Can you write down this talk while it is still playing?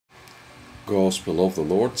Gospel of the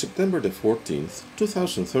Lord, September the 14th,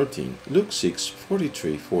 2013, Luke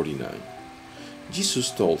 6:43-49. Jesus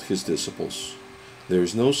told his disciples, "There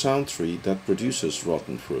is no sound tree that produces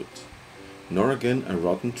rotten fruit, nor again a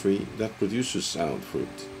rotten tree that produces sound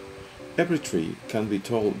fruit. Every tree can be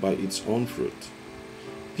told by its own fruit.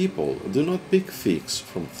 People do not pick figs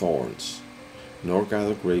from thorns, nor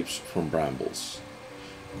gather grapes from brambles.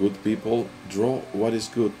 Good people draw what is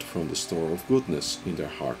good from the store of goodness in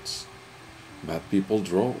their hearts. Bad people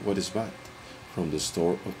draw what is bad from the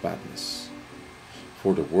store of badness.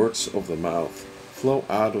 For the words of the mouth flow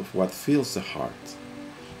out of what fills the heart.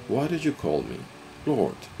 Why do you call me,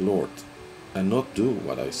 Lord, Lord, and not do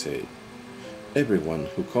what I say? Everyone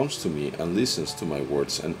who comes to me and listens to my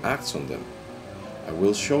words and acts on them, I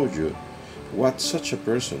will show you what such a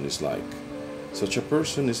person is like. Such a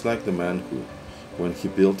person is like the man who, when he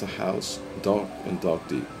built a house, dug and dug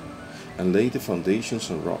deep, and laid the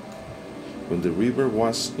foundations on rock. When the river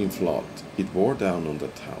was in flood, it bore down on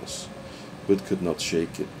that house, but could not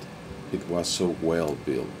shake it. It was so well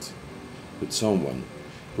built. But someone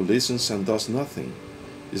who listens and does nothing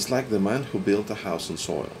is like the man who built a house on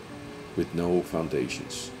soil, with no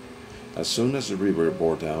foundations. As soon as the river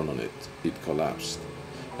bore down on it, it collapsed,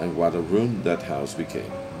 and what a ruin that house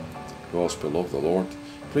became." Gospel of the Lord.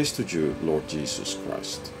 Praise to you, Lord Jesus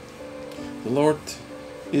Christ. The Lord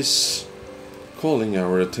is calling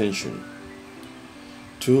our attention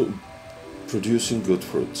to producing good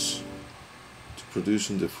fruits, to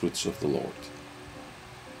producing the fruits of the Lord.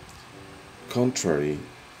 Contrary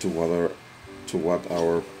to what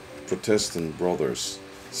our Protestant brothers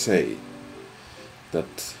say,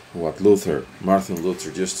 that what Martin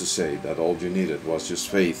Luther used to say, that all you needed was just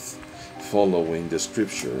faith, following the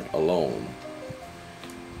scripture alone.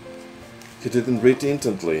 He didn't read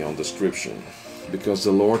intently on the scripture, because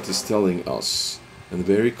the Lord is telling us, and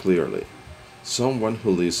very clearly, someone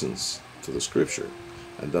who listens to the scripture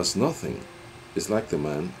and does nothing is like the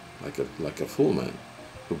man, like a fool man,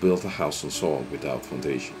 who built a house on soil without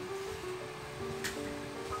foundation.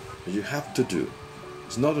 You have to do.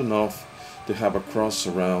 It's not enough to have a cross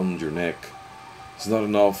around your neck. It's not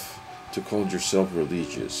enough to call yourself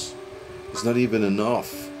religious. It's not even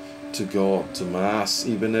enough to go to Mass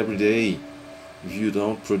even every day if you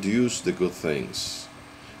don't produce the good things.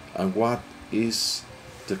 And what is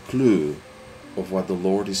the clue of what the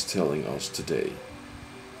Lord is telling us today?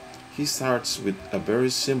 He starts with a very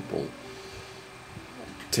simple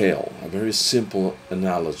tale, a very simple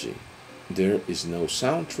analogy. There is no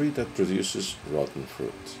sound tree that produces rotten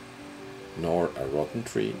fruit, nor a rotten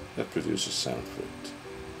tree that produces sound fruit.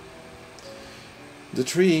 The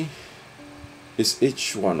tree is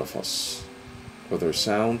each one of us, whether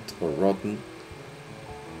sound or rotten.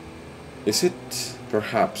 Is it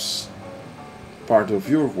perhaps part of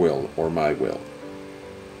your will or my will?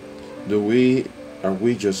 Are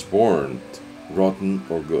we just born rotten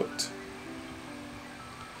or good?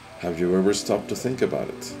 Have you ever stopped to think about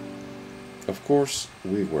it? Of course,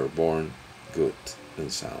 we were born good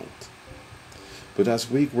and sound. But as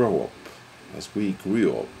we grew up,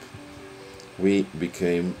 we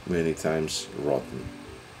became many times rotten.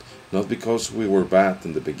 Not because we were bad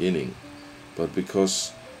in the beginning, but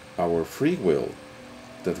because our free will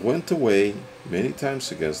that went away many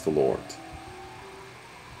times against the Lord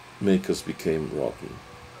make us become rotten.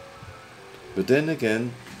 But then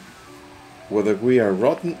again, whether we are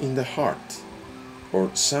rotten in the heart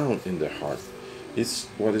or sound in the heart, it's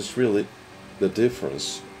what is really the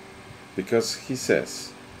difference, because he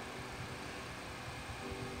says,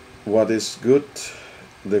 what is good,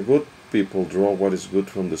 the good people draw what is good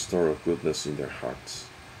from the store of goodness in their hearts,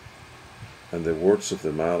 and the words of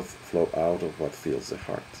the mouth flow out of what fills the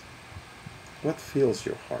heart. What fills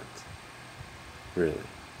your heart, really?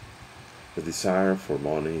 The desire for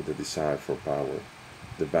money, the desire for power,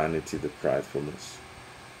 the vanity, the pridefulness,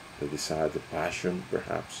 the desire, the passion,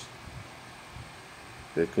 perhaps,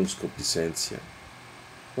 the concupiscencia.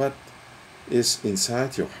 What is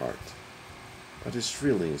inside your heart? What is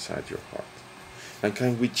really inside your heart? And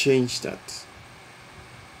can we change that?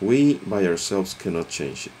 We by ourselves cannot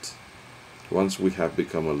change it. Once we have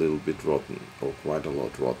become a little bit rotten, or quite a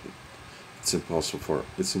lot rotten, it's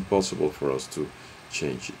impossible for us to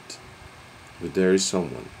change it. But there is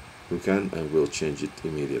someone who can and will change it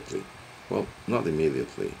immediately. Well, not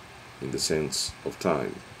immediately in the sense of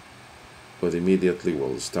time, but immediately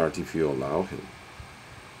will start if you allow him.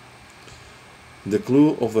 The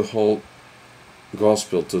clue of the whole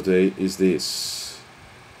gospel today is this: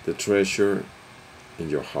 the treasure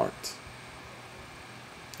in your heart.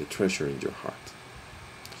 The treasure in your heart.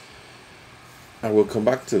 I will come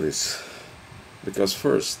back to this, because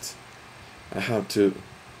first, I have to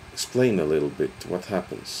explain a little bit what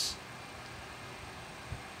happens.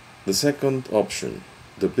 The second option,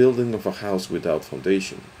 the building of a house without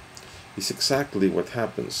foundation, is exactly what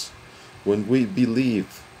happens when we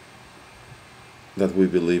believe that we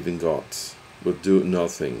believe in God, but do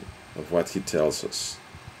nothing of what He tells us.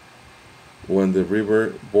 When the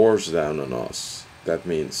river pours down on us, that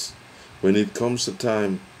means when it comes the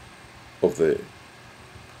time of the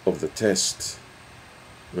test,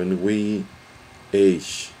 when we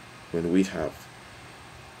age, when we have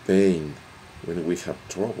pain, when we have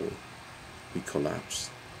trouble, we collapse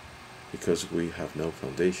because we have no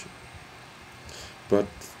foundation. But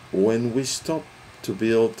when we stop to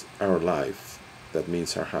build our life, that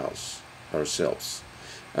means our house, ourselves,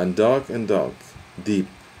 and dug deep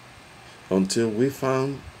until we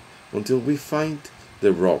find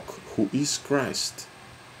the rock who is Christ,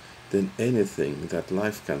 then anything that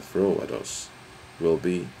life can throw at us will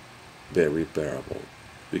be very bearable,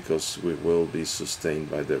 because we will be sustained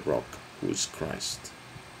by the rock who is Christ.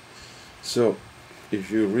 So,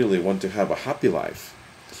 if you really want to have a happy life,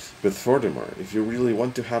 but furthermore, if you really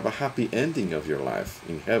want to have a happy ending of your life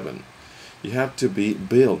in heaven, you have to be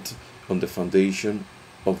built on the foundation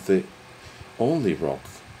of the only rock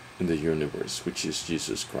in the universe, which is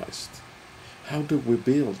Jesus Christ. How do we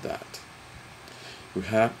build that? We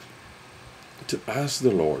have to ask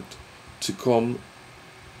the Lord to come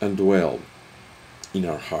and dwell in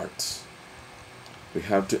our hearts. We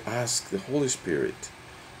have to ask the Holy Spirit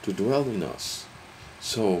to dwell in us,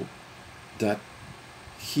 so that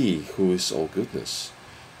He who is all goodness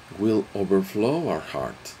will overflow our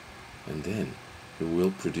heart, and then we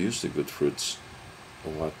will produce the good fruits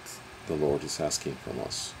of what the Lord is asking from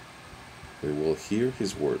us. We will hear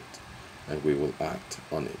His word and we will act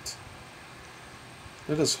on it.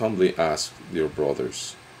 Let us humbly ask, dear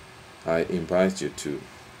brothers. I invite you to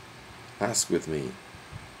ask with me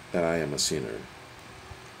that I am a sinner.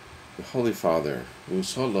 The Holy Father, who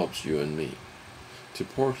so loves you and me, to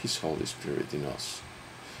pour His Holy Spirit in us,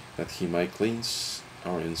 that He might cleanse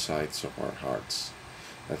our insides of our hearts,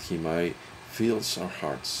 that He might fill our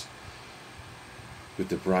hearts with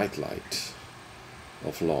the bright light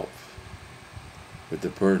of love, with the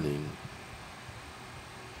burning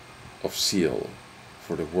of zeal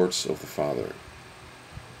for the words of the Father,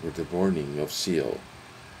 with the burning of zeal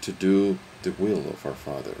to do the will of our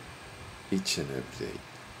Father each and every day.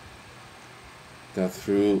 That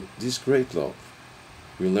through this great love,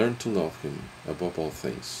 we learn to love Him above all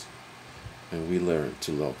things, and we learn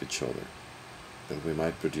to love each other, that we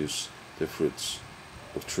might produce the fruits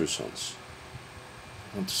of true sons.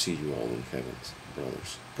 I want to see you all in heaven,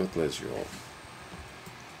 brothers. God bless you all.